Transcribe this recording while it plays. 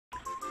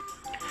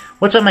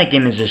What's up, my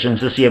game musicians?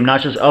 This is the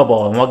Obnoxious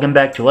Oboe, and welcome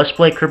back to Let's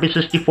Play Kirby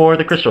 64,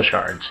 the Crystal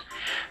Shards.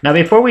 Now,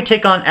 before we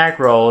take on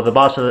Acro, the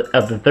boss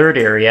of the third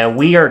area,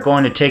 we are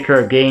going to take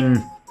care of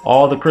getting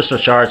all the Crystal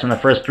Shards in the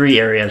first 3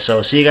 areas,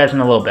 so see you guys in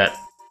a little bit.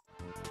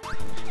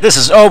 This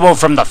is Oboe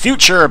from the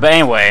future, but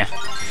anyway,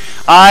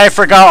 I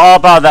forgot all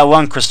about that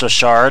one Crystal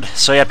Shard,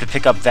 so you have to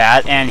pick up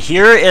that, and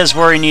here is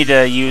where you need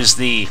to use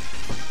the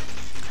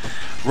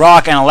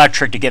rock and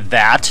electric to get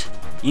that.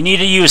 You need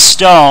to use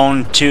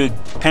stone to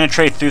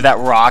penetrate through that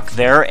rock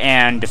there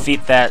and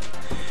defeat that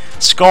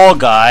skull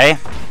guy.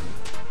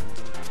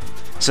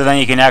 So then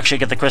you can actually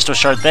get the crystal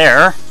shard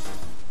there.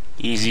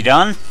 Easy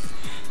done.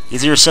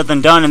 Easier said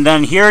than done. And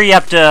then here you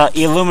have to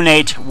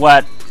illuminate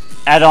what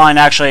Adon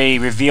actually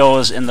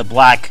reveals in the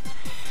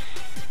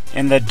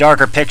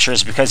darker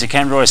pictures, because you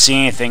can't really see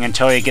anything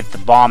until you get the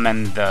bomb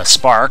and the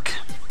spark.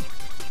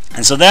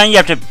 And so then you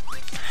have to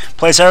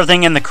place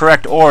everything in the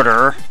correct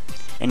order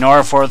in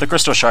order for the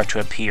crystal shard to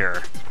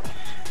appear.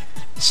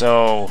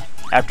 So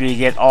after you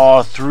get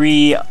all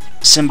 3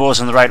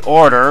 symbols in the right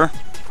order,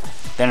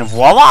 then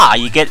voila,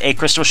 you get a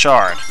crystal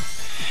shard.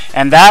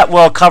 And that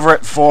will cover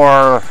it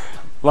for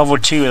level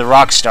 2, the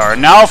rock star.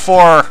 Now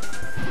for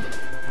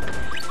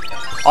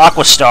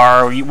Aqua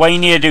Star, what you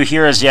need to do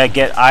here is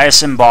get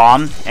ice and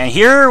bomb. And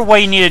here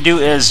what you need to do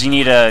is you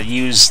need to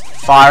use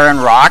fire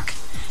and rock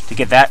to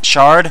get that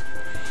shard.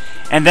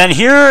 And then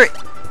here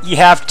you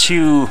have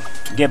to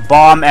get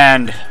bomb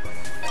and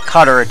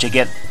cutter to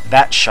get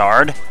that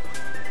shard.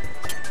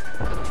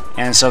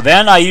 And so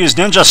then I use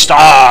Ninja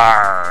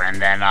Star,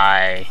 and then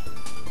I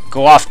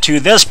go off to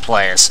this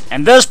place.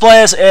 And this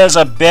place is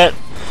a bit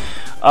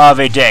of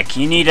a dick.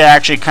 You need to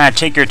actually kind of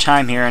take your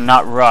time here and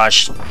not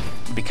rush,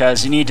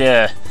 because you need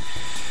to...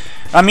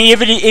 I mean,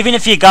 even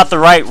if you got the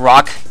right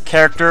rock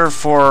character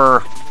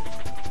for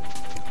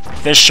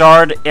this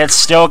shard, it's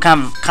still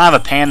kind of a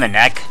pain in the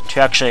neck to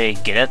actually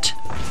get it,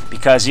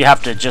 because you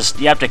have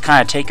to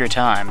kind of take your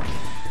time.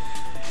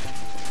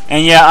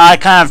 And yeah, I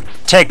kind of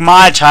take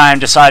my time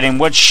deciding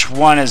which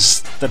one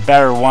is the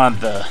better one of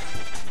the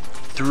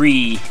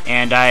 3,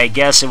 and I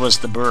guess it was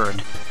the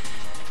bird.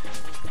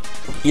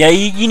 Yeah,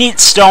 you need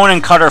stone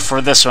and cutter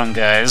for this one,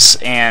 guys,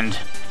 and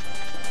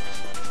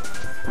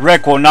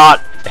Rick will not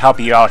help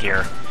you out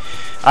here.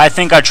 I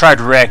think I tried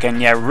Rick, and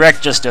yeah,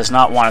 Rick just does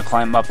not want to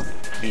climb up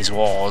these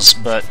walls,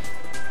 but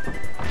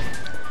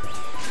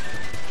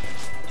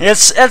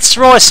it's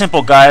really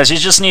simple, guys. You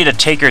just need to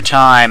take your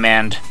time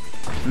and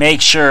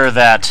make sure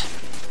that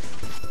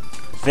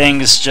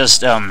things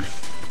just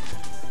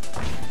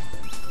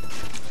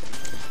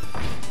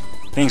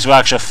things will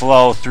actually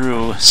flow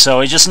through. So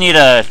you just need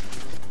to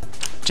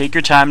take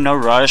your time, no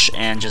rush,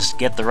 and just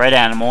get the right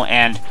animal.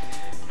 And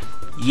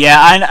yeah,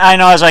 I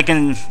know,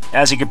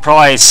 as you could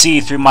probably see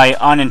through my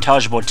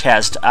unintelligible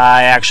test,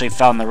 I actually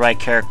found the right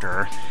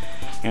character.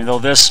 Even though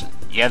this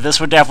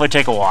would definitely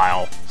take a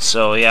while.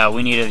 So yeah,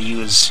 we need to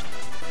use,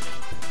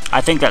 I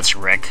think that's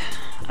Rick.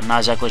 I'm not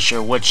exactly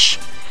sure which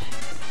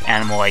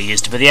animal I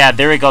used, but yeah,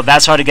 there we go.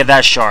 That's how to get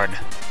that shard.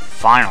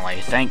 Finally,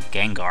 thank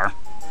Gengar.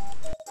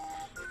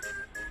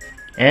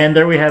 And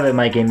there we have it,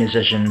 my game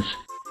musicians.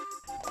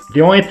 The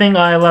only thing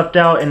I left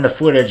out in the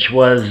footage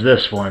was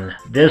this one.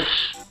 This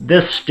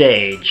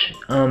stage.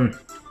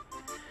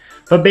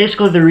 But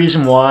basically the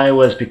reason why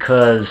was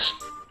because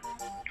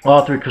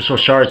all 3 crystal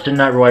shards did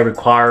not really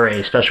require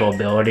a special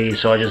ability,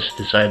 so I just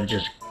decided to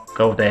just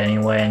go with it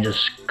anyway and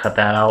just cut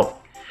that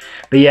out.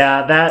 But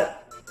yeah, that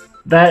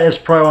is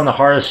probably one of the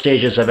hardest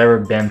stages I've ever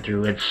been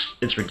through.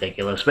 It's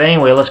ridiculous. But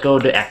anyway, let's go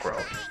to Acro.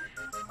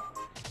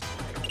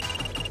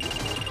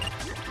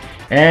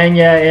 And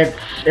yeah,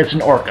 it's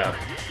an orca.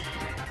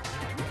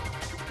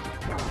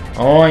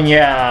 Oh, and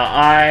yeah,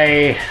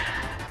 I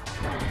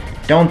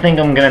don't think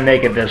I'm gonna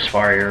make it this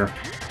far here.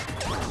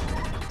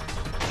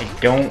 I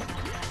don't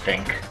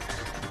think.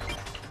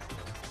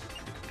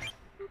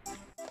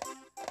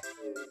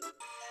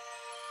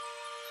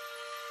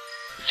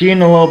 See you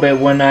in a little bit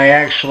when I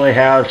actually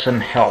have some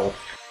health.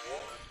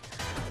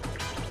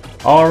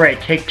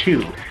 Alright, take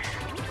 2.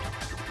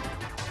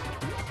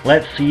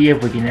 Let's see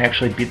if we can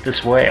actually beat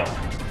this whale.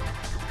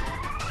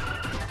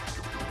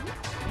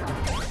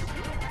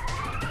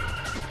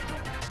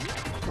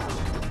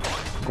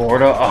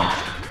 Gordo,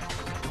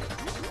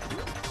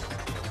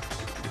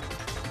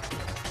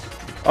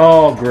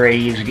 oh great,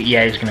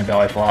 he's gonna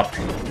belly flop.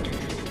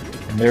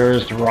 And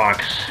there's the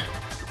rocks.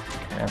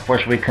 And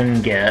unfortunately we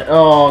couldn't get it.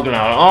 Oh no,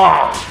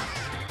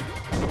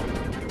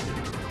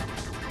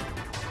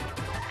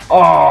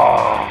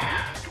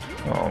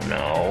 oh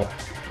no.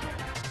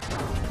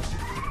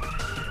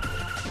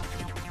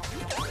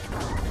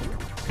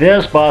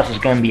 This boss is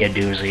gonna be a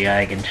doozy,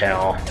 I can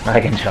tell.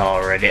 I can tell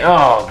already.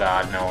 Oh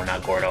god, no,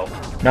 not Gordo.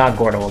 Not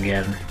Gordo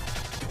again.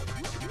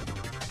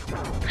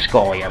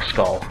 Skull, yeah,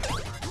 Skull.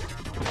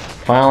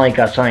 Finally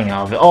got something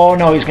out of it. Oh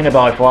no, he's gonna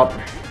belly flop.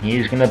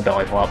 He's gonna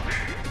belly flop.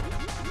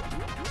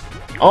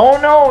 Oh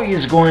no,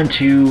 he's going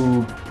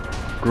to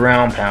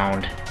ground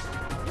pound.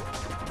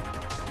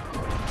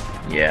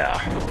 Yeah.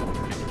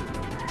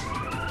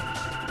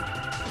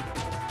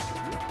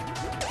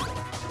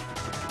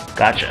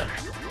 Gotcha.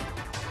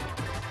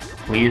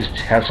 Please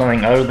have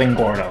something other than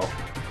Gordo.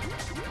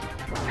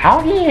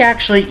 How do you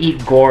actually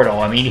eat Gordo?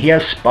 I mean, he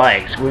has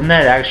spikes. Wouldn't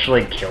that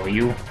actually kill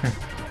you?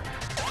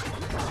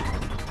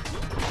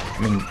 I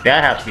mean,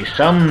 that has to be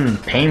some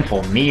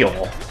painful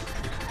meal.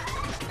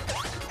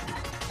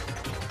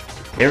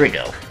 There we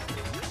go.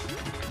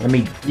 Let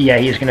me... Yeah,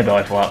 he's gonna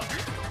belly flop.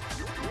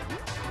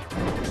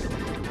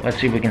 Let's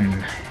see if we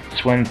can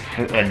swim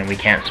through... And we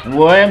can't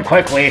swim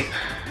quickly.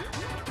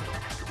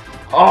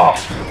 Oh!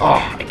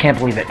 Oh! I can't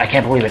believe it. I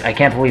can't believe it. I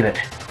can't believe it.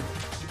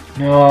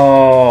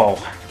 No!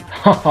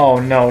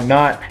 Oh, no,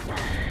 not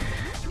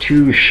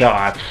 2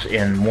 shots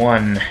in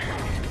one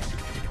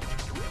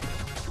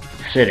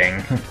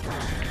sitting.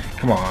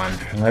 Come on,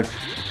 let's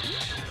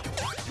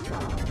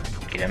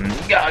get him.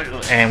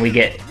 And we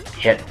get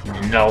hit.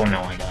 No,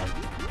 no, my God.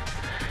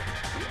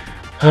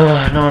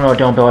 No, no,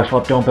 don't belly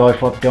flop, don't belly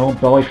flop,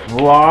 don't belly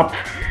flop.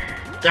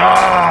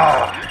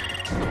 Ah!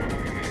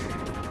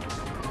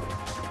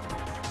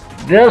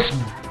 This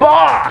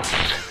boss!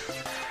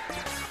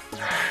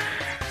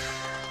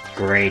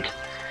 Great.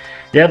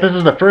 Yeah, this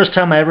is the first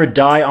time I ever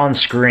die on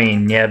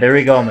screen. Yeah, there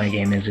we go, my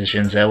game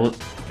musicians.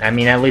 I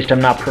mean, at least I'm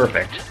not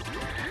perfect.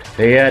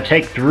 They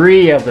take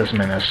 3 of this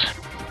menace.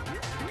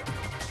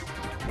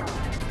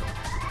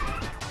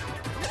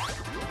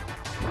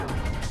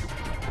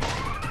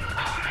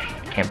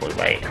 I can't believe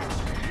I...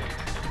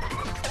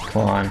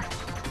 Come on.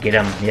 Get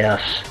him,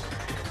 yes.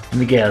 Let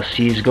me guess,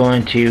 he's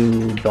going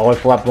to belly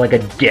flop like a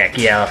dick.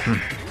 Yeah,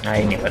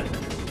 I knew it.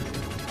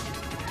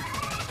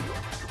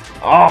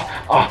 Oh,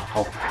 oh,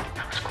 oh.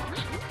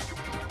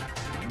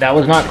 That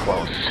was not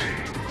close.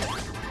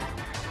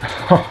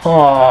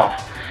 Oh,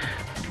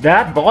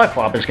 that belly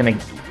flop is gonna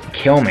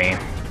kill me.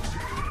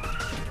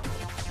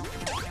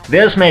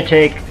 This may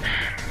take...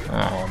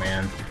 Oh,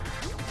 man.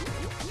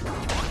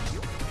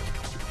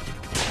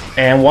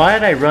 And why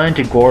did I run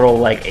into Gordo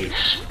like a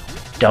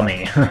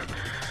dummy? Come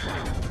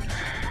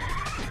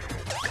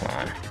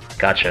on.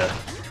 Gotcha.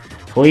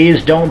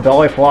 Please don't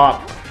belly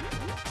flop.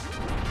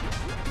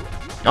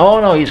 Oh,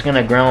 no, he's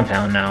gonna ground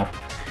pound now.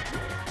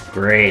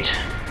 Great.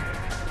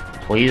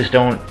 Please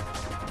don't...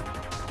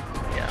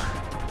 Yeah.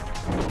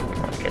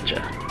 Come on,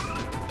 getcha.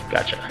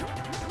 Gotcha.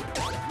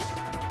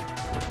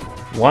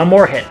 One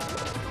more hit.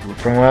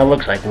 From what it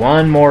looks like,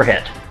 one more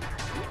hit.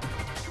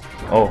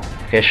 Oh,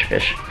 fish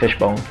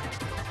bone.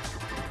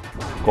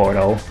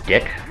 Gordo,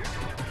 dick.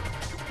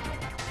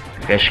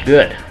 Fish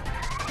good.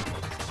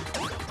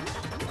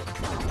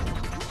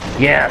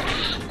 Yes!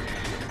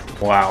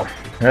 Wow.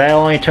 That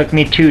only took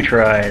me 2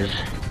 tries.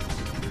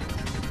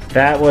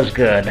 That was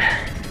good.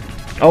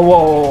 Oh,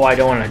 whoa, whoa, I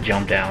don't want to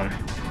jump down.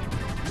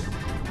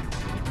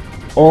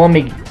 Oh, let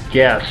me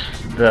guess.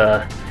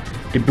 The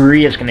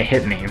debris is going to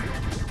hit me.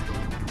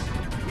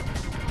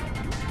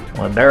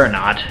 Well, it better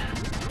not.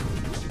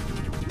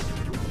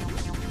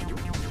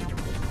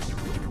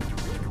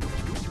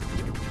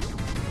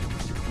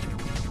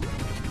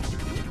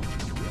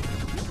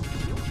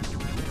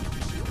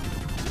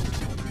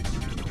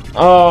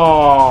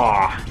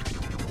 Oh!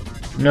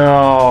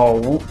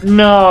 No!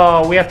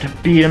 No! We have to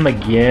beat him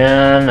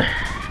again.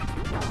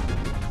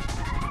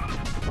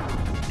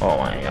 Oh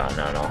my God,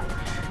 no, no.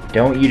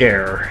 Don't you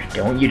dare.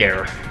 Don't you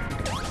dare.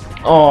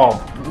 Oh,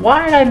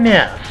 why did I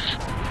miss?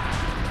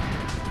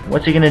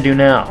 What's he gonna do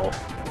now?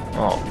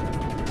 Oh.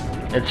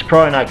 It's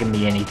probably not gonna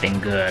be anything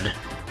good.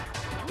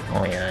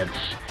 Oh yeah,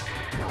 it's...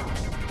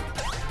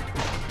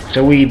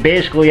 So we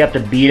basically have to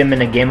beat him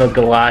in a game of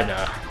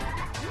Galaga.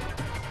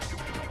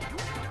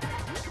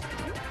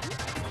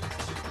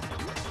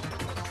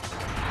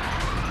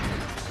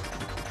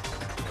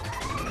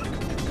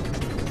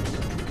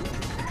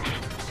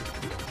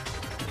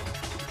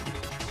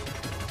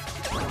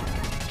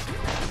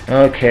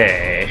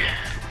 Okay.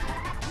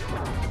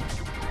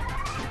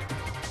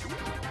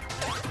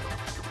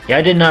 Yeah,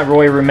 I did not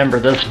really remember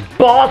this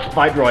boss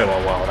fight. Roy,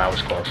 well, that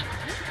was close.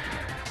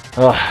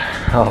 Oh.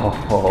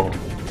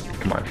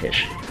 Come on,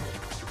 fish.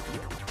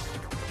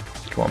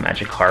 Come on,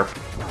 magic harp.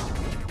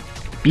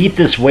 Beat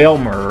this whale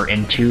murderer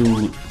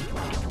into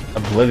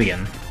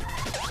oblivion.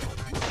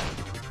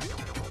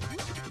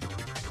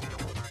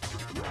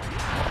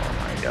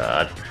 Oh my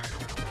God.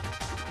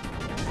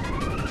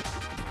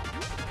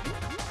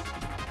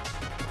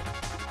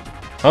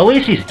 Well, at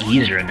least he's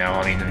easier now,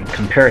 I mean,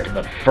 compared to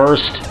the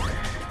first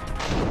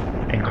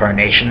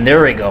incarnation.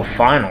 There we go,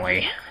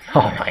 finally.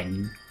 Oh my...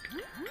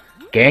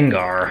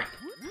 Gengar.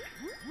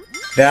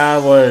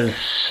 That was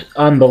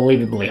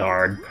unbelievably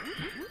hard.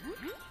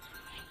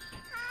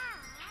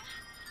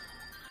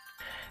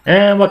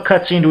 And what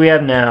cutscene do we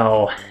have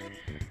now?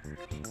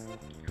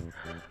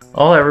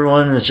 Oh,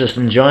 everyone is just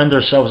enjoying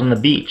themselves on the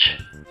beach.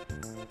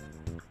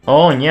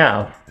 Oh, and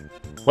yeah.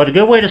 What a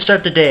good way to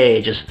start the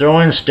day, just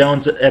throwing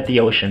stones at the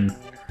ocean.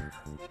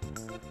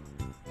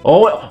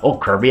 Oh,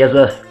 Kirby has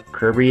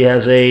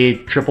a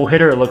triple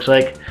hitter, it looks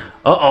like.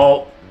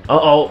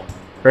 Uh-oh.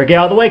 Better get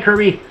out of the way,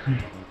 Kirby.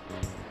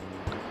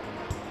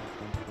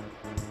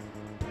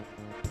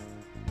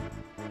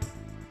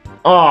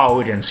 Oh,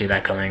 we didn't see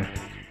that coming.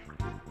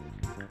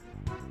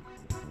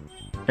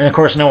 And of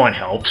course no one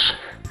helps.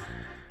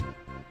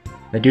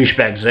 The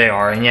douchebags they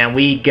are, and yeah,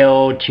 we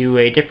go to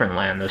a different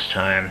land this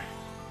time.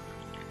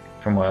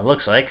 From what it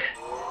looks like.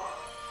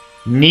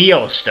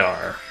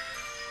 Neostar.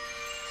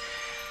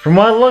 From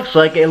what it looks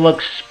like, it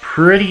looks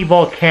pretty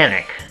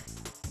volcanic.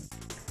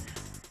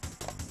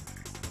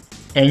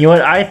 And you know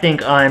what, I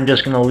think I'm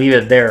just going to leave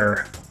it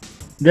there.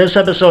 This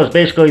episode has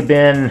basically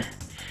been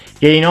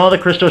getting all the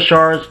crystal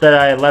shards that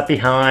I left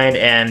behind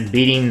and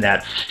beating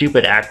that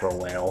stupid acro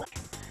whale.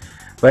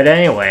 But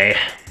anyway,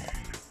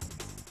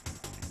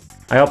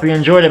 I hope you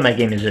enjoyed it, my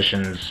game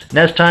musicians.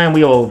 Next time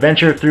we will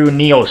venture through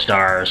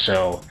Neostar,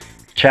 so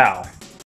ciao.